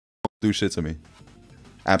Do shit to me.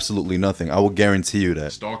 Absolutely nothing. I will guarantee you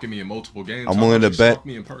that. Stalking me in multiple games. I'm willing to bet. Stalk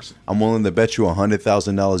me in person. I'm willing to bet you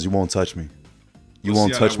 $100,000 you won't touch me. You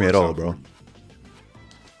won't touch me at all, bro.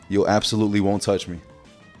 You absolutely won't touch me.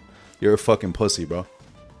 You're a fucking pussy, bro.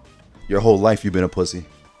 Your whole life you've been a pussy.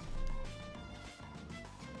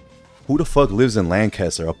 Who the fuck lives in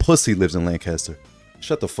Lancaster? A pussy lives in Lancaster.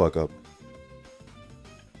 Shut the fuck up.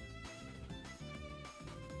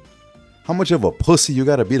 How much of a pussy you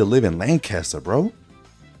gotta be to live in Lancaster, bro?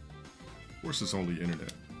 Of course it's only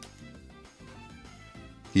internet.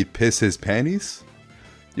 He'd piss his panties?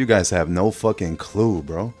 You guys have no fucking clue,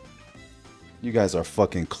 bro. You guys are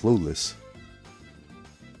fucking clueless.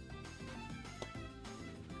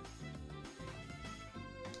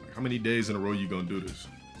 How many days in a row you gonna do this?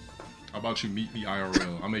 How about you meet me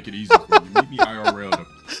IRL? I'll make it easy for you. Meet me IRL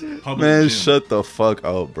to public Man, gym. shut the fuck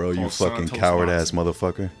up, bro. You fucking Santos coward boxing. ass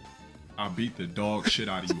motherfucker. I'll beat the dog shit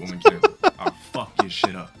out of you, woman Campbell. I'll fuck your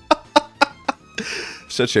shit up.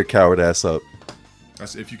 Shut your coward ass up.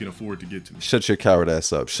 That's if you can afford to get to me. Shut your coward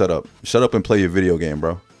ass up. Shut up. Shut up and play your video game,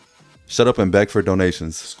 bro. Shut up and beg for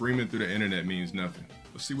donations. Screaming through the internet means nothing.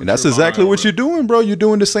 Let's see what And that's you're exactly about what IRL. you're doing, bro. You're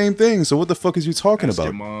doing the same thing. So what the fuck is you talking Ask about?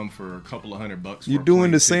 your mom for a couple of $100. You're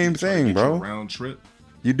doing the same thing, bro. Round trip.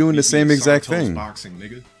 You're doing the same exact thing. Boxing,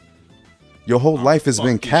 nigga. Your whole life has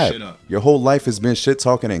been fuck this cap. shit up. Your whole life has been shit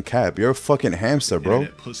talking and cap. You're a fucking hamster, bro.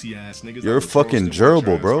 Internet pussy ass niggas You're a that would fucking roast and watch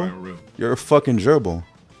your gerbil, bro. ass IRL. You're a fucking gerbil.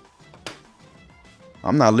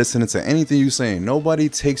 I'm not listening to anything you saying. Nobody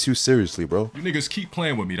takes you seriously, bro. You niggas keep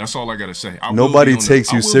playing with me. That's all I gotta say. Nobody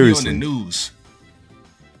takes you I seriously. will be on the news.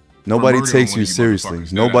 Nobody murdering takes one you of you seriously.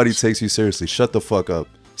 motherfuckers, Nobody dead ass. takes you seriously. Shut the fuck up.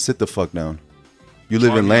 Sit the fuck down. You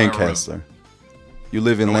live in Try me IRL. Lancaster. You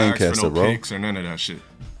live in No ask for Lancaster, no bro. pics or none of that shit.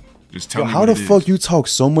 Just tell Yo, me how what the it fuck is. you talk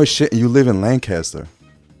so much shit and you live in Lancaster?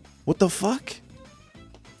 What the fuck?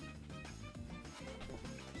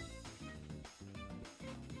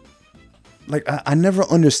 Like, I never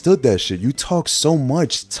understood that shit. You talk so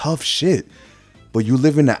much tough shit, but you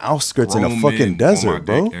live in the outskirts in a Grown fucking men on my desert,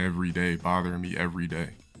 bro. dick every day, bothering me every day.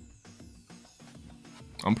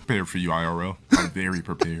 I'm prepared for you, IRL. I'm very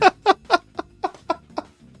prepared.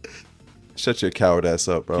 Shut your coward ass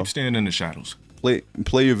up, bro. Keep standing in the shadows.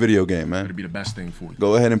 Play your video game, It'll man. be the best thing for you.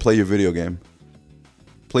 Go ahead and play your video game.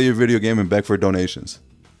 Play your video game and beg for donations.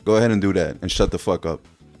 Go ahead and do that and shut the fuck up.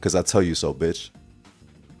 Cause I tell you so, bitch.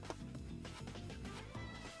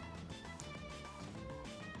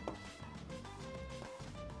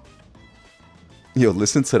 Yo,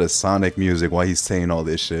 listen to the Sonic music while he's saying all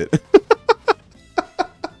this shit.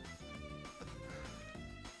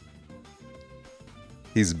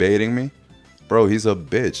 He's baiting me? Bro, he's a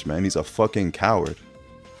bitch, man. He's a fucking coward.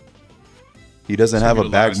 He doesn't have a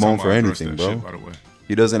backbone for anything, bro. Shit, by the way.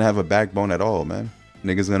 He doesn't have a backbone at all, man.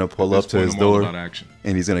 Nigga's gonna pull At up this to point, his I'm all door about action.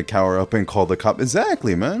 and he's gonna cower up and call the cop.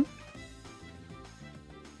 Exactly, man.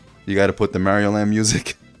 You gotta put the Mario Land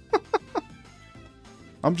music.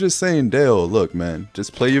 I'm just saying, Dale, look, man.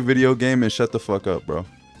 Just play your video game and shut the fuck up, bro.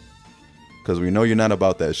 Because we know you're not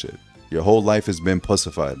about that shit. Your whole life has been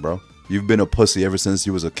pussified, bro. You've been a pussy ever since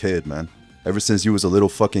you was a kid, man. Ever since you was a little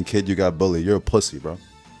fucking kid, you got bullied. You're a pussy, bro.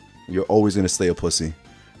 You're always gonna stay a pussy.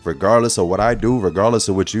 Regardless of what I do, regardless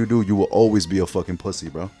of what you do, you will always be a fucking pussy,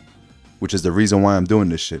 bro. Which is the reason why I'm doing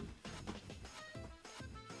this shit.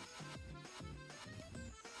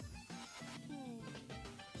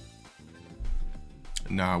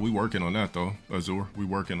 Nah, we working on that though, Azur. We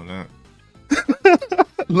working on that.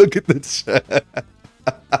 Look at the chat.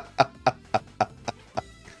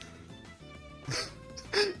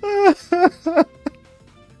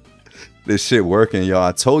 This shit working, y'all.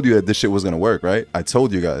 I told you that this shit was gonna work, right? I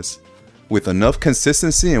told you guys. With enough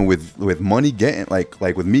consistency and with money getting like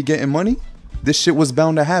with me getting money, this shit was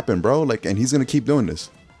bound to happen, bro. Like, and he's gonna keep doing this.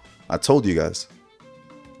 I told you guys.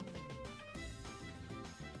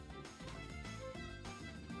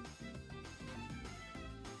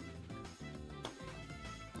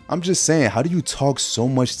 I'm just saying, how do you talk so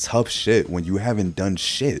much tough shit when you haven't done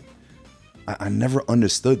shit? I never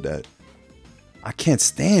understood that. I can't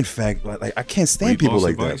stand like I can't stand Weight people loss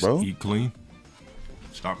like advice, that, bro. Eat clean.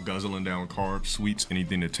 Stop guzzling down carbs, sweets,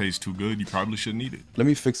 anything that tastes too good. You probably shouldn't eat it. Let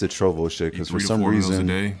me fix the Trovo shit Eat because 3 for to some 4 meals a reason,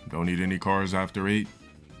 day. Don't eat any carbs after 8.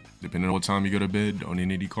 Depending on what time you go to bed, don't eat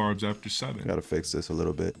any carbs after 7. I gotta fix this a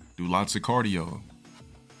little bit. Do lots of cardio.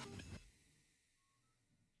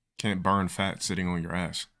 Can't burn fat sitting on your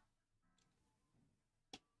ass.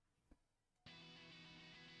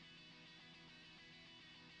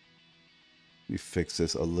 Let me fix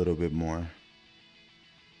this a little bit more.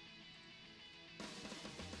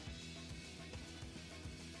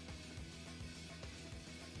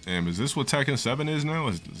 Damn, is this what Tekken 7 is now?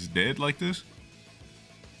 Is it dead like this?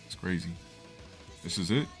 It's crazy. This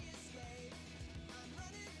is it?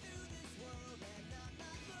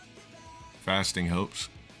 Fasting helps.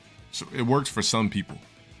 So it works for some people.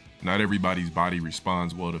 Not everybody's body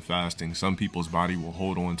responds well to fasting. Some people's body will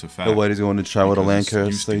hold on to fat. Nobody's going to try with a land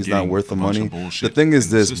carrier, so he's not worth the money. The thing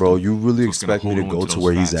is this, bro. You really expect me to go to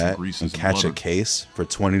where he's at and catch a case for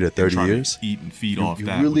 20 to 30 years? Eat and feed You off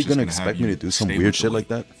that, really gonna expect me to do some weird shit like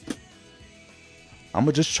that?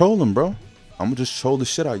 I'ma just troll him, bro. I'ma just troll the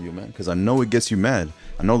shit out of you, man. Because I know it gets you mad.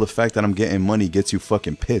 I know the fact that I'm getting money gets you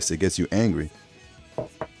fucking pissed. It gets you angry.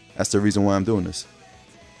 That's the reason why I'm doing this.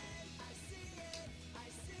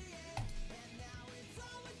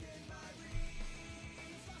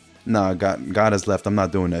 Nah, God has left. I'm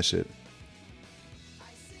not doing that shit.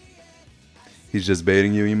 He's just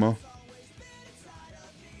baiting you, Emo.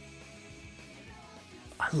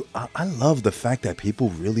 I love the fact that people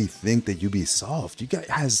really think that you be soft. You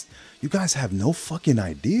guys have no fucking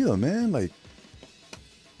idea, man. Like,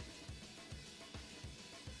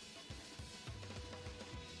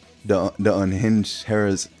 the unhinged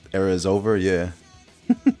era is over. Yeah.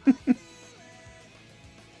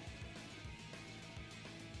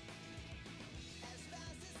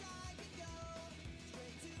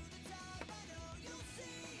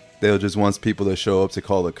 They'll just wants people to show up to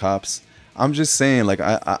call the cops. I'm just saying, like,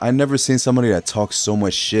 I never seen somebody that talks so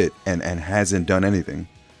much shit and hasn't done anything.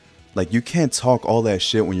 Like, you can't talk all that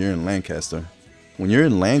shit when you're in Lancaster. When you're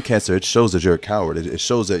in Lancaster, it shows that you're a coward. It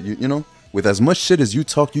shows that, you know, with as much shit as you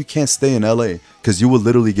talk, you can't stay in LA. Because you will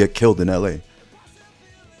literally get killed in LA.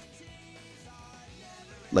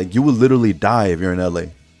 Like, you will literally die if you're in LA.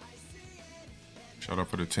 Shout out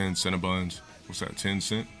for the 10 Cinnabons. What's that, 10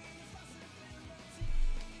 cent?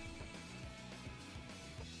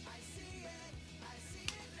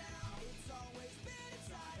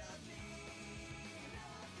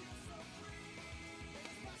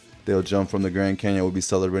 They'll jump from the Grand Canyon. We'll be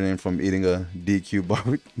celebrating from eating a DQ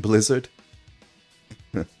bar blizzard.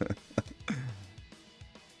 You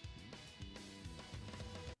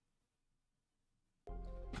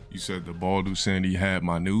said the bald who Sandy had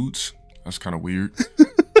my nudes. That's kind of weird.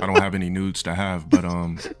 I don't have any nudes to have, but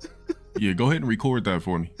yeah, go ahead and record that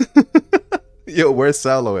for me. Yo, where's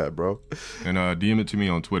Salo at, bro? And DM it to me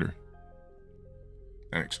on Twitter.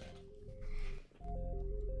 Thanks.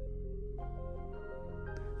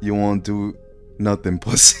 You won't do nothing,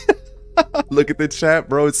 pussy. Look at the chat,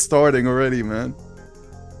 bro. It's starting already, man.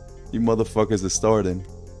 You motherfuckers are starting.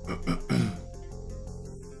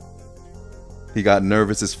 He got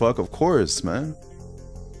nervous as fuck. Of course, man.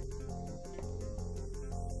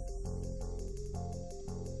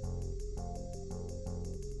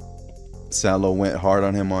 Salo went hard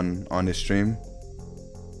on him on his stream.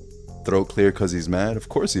 Throat clear because he's mad. Of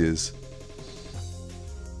course he is.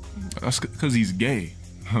 That's because he's gay.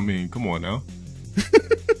 I mean, come on now.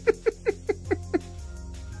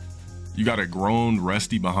 You got a grown,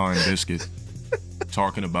 rusty behind biscuit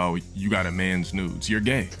talking about you got a man's nudes. You're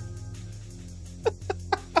gay.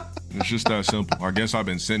 It's just that simple. I guess I've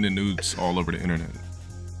been sending nudes all over the internet.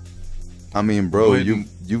 I mean, bro,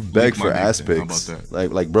 you've begged for ass pics.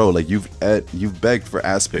 Like, bro, like you've begged for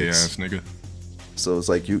ass pics. Hey ass nigga. So it's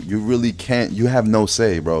like you really can't. You have no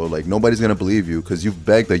say, bro. Like nobody's gonna believe you because you've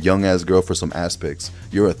begged a young ass girl for some ass pics.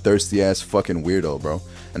 You're a thirsty ass fucking weirdo, bro.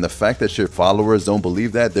 And the fact that your followers don't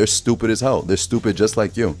believe that, they're stupid as hell. They're stupid just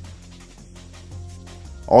like you.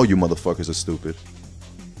 All you motherfuckers are stupid.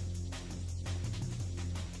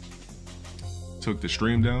 Took the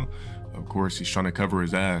stream down. Of course, he's trying to cover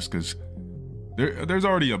his ass because there's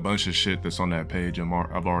already a bunch of shit that's on that page I've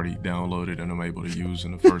already downloaded and I'm able to use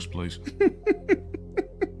in the first place.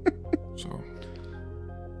 So.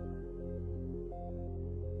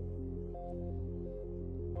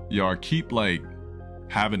 Y'all keep like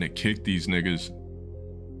having to kick these niggas.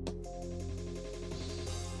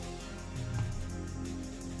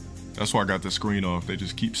 That's why I got the screen off. They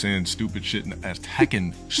just keep saying stupid shit in the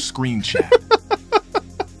Tekken screen chat.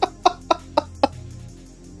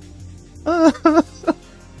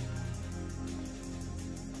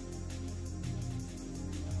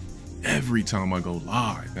 Every time I go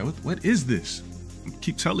live, man, what is this? I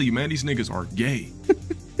keep telling you, man, these niggas are gay.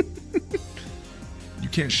 You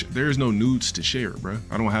can't. There's no nudes to share, bro.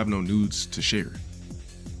 I don't have no nudes to share.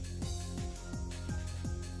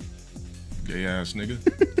 Gay ass nigga.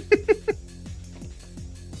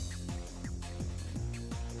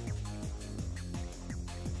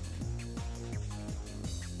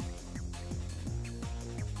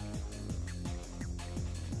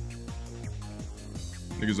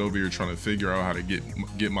 Niggas over here trying to figure out how to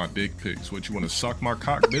get my dick pics. What, you want to suck my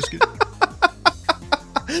cock, biscuit?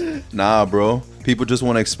 Nah, bro. People just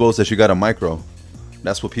want to expose that you got a micro.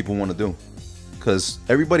 That's what people want to do. Because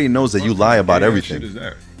everybody knows that you lie about everything.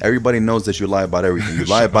 Everybody knows that you lie about everything. You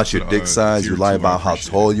lie about your dick size. You lie about how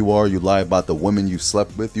tall you are. You lie about the women you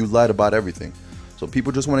slept with. You lied about everything. So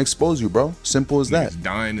people just want to expose you, bro. Simple as that.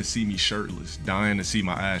 Dying to see me shirtless. Dying to see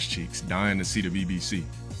my ass cheeks. Dying to see the BBC.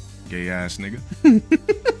 Gay ass nigga.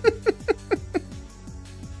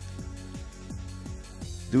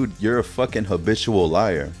 Dude, you're a fucking habitual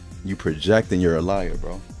liar. You project and you're a liar,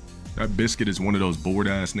 bro. That biscuit is one of those bored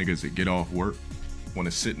ass niggas that get off work, want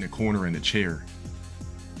to sit in the corner in a chair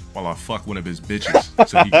while I fuck one of his bitches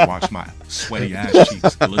so he can watch my sweaty ass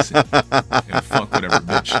cheeks glisten and fuck whatever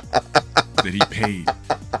bitch that he paid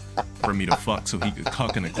for me to fuck so he could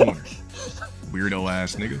cuck in the corner. Weirdo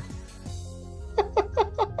ass nigga.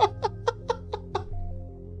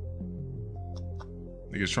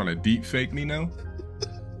 Niggas trying to deep fake me now?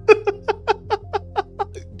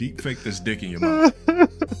 Deep fake this dick in your mouth.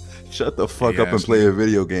 Shut the fuck up and play a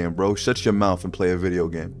video game, bro. Shut your mouth and play a video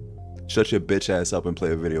game. Shut your bitch ass up and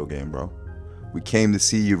play a video game, bro. We came to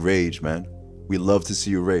see you rage, man. We love to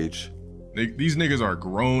see you rage. These niggas are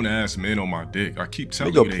grown ass men on my dick. I keep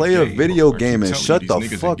telling you, they play a video game and shut the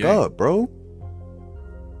fuck up, bro.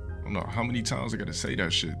 I don't know how many times I gotta say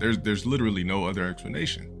that shit. There's literally no other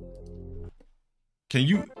explanation. Can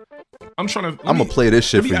you? I'm gonna play this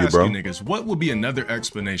shit for you, bro. Niggas, what would be another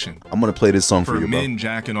explanation? I'm gonna play this song for you, bro. For men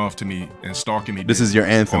jacking off to me and stalking me. This is your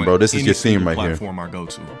anthem, bro. This is your theme right here. Platform I go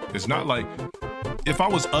to. It's not like if I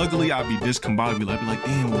was ugly, I'd be discombobulated. I'd be like,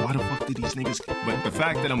 damn, well, why the fuck did these niggas? But the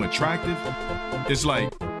fact that I'm attractive, it's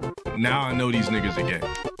like now I know these niggas are gay.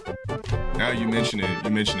 Now you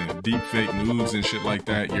mentioning deep fake nudes and shit like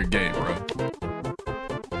that. You're gay, bro.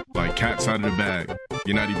 Like cat's out of the bag.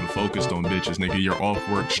 You're not even focused on bitches, nigga. You're off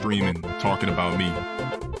work streaming, talking about me.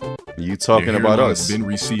 You talking about us? Been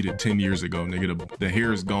receded 10 years ago, nigga. The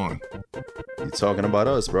hair is gone. You talking about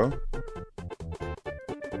us, bro?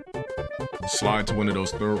 Slide to one of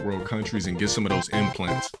those third world countries and get some of those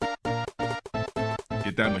implants.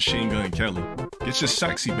 Get that Machine Gun Kelly. Get your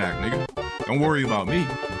sexy back, nigga. Don't worry about me.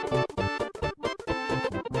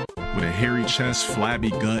 With a hairy chest, flabby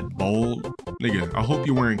gut, bold. Nigga, I hope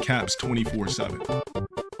you're wearing caps 24/7.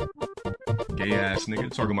 Gay ass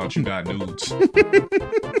nigga, talking about you got nudes.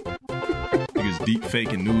 Niggas deep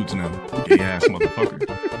faking nudes now. Gay ass motherfucker.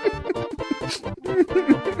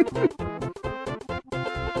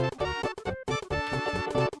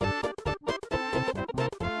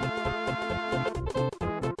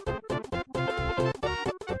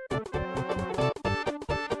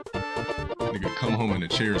 Nigga come home in a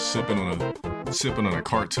chair sipping on a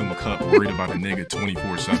cartoon cup, worried about a nigga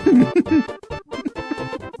 24/7.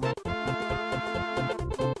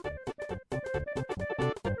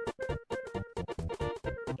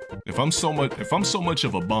 If I'm so much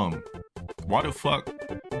of a bum, why the fuck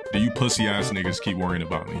do you pussy ass niggas keep worrying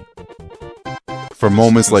about me? For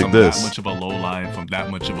moments like this. That much of a low life, I'm that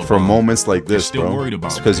much of a For bum. moments like this, still bro. Worried about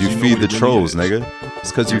it's because you feed the trolls, nigga.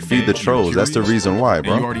 It's because you feed the trolls. That's the reason why,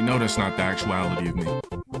 bro. And you already know that's not the actuality of me.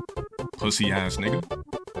 Pussy ass nigga.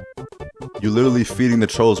 You're literally feeding the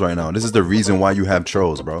trolls right now. This is the reason why you have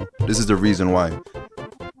trolls, bro. This is the reason why.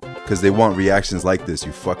 Because they want reactions like this,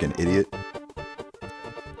 you fucking idiot.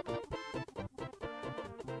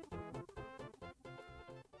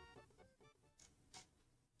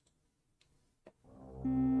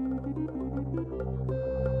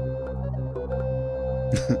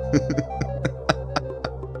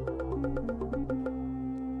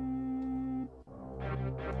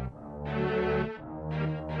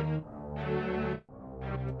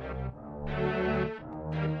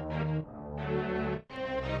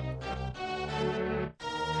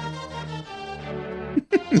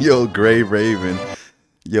 Yo, Gray Raven.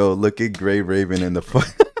 Yo, look at Gray Raven in the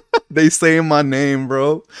fuck. They saying my name,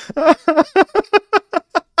 bro.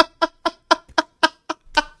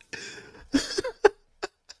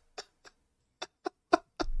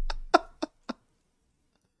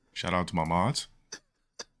 Shout out to my mods.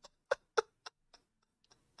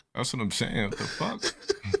 That's what I'm saying. What the fuck?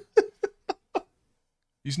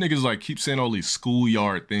 These niggas like keep saying all these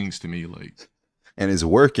schoolyard things to me, like. And it's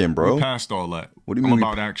working, bro. We passed all that. What do you mean? I'm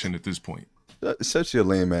about action at this point. Shut your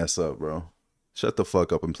lame ass up, bro. Shut the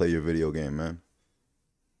fuck up and play your video game, man.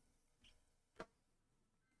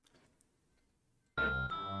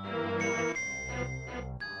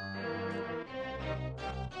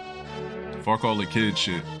 Fuck all the kid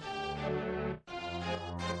shit.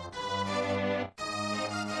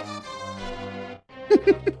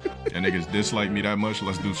 And and niggas dislike me that much,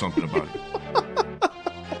 let's do something about it.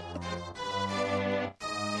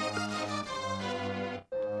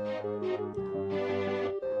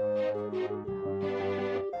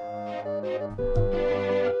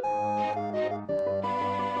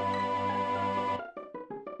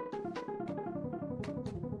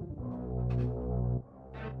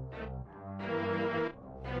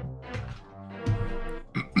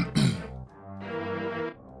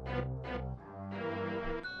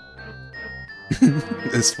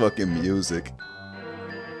 This fucking music.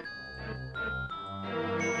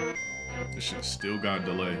 This shit still got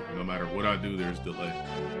delay. No matter what I do, there's delay.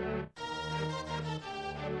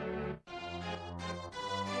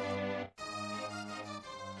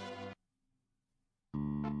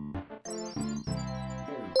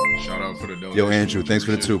 Shout out for the donation. Yo, Andrew, thanks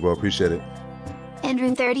for the 2, bro. Appreciate it.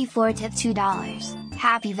 Andrew34 tip $2.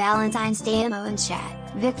 Happy Valentine's Day emo in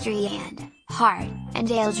chat. Victory and heart. And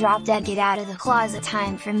Dale drop dead, get out of the closet,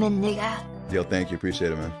 time for min nigga. Yo, thank you.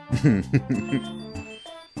 Appreciate it, man.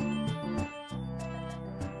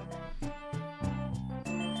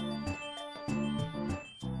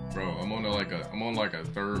 Bro, I'm on like a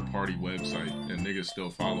third-party website, and niggas still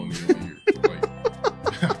follow me over here.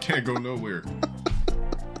 Like, I can't go nowhere.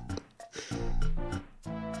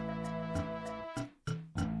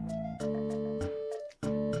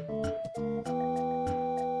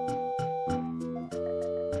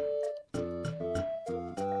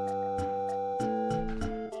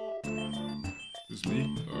 It's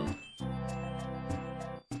me?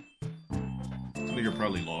 This nigga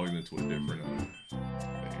probably logged into a different thing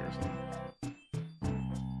or something.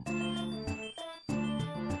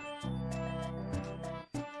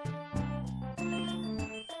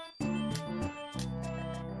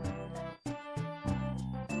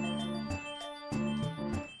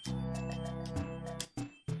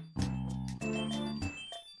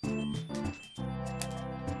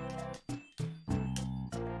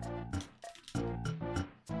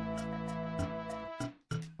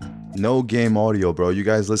 No game audio, bro. You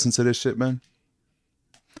guys listen to this shit, man?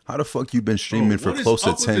 How the fuck you been streaming for close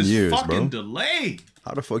to 10 years, bro? Delay?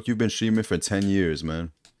 How the fuck you been streaming for 10 years,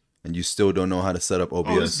 man? And you still don't know how to set up OBS?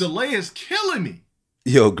 Oh, this delay is killing me.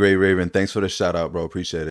 Yo, Gray Raven, thanks for the shout out, bro. Appreciate it.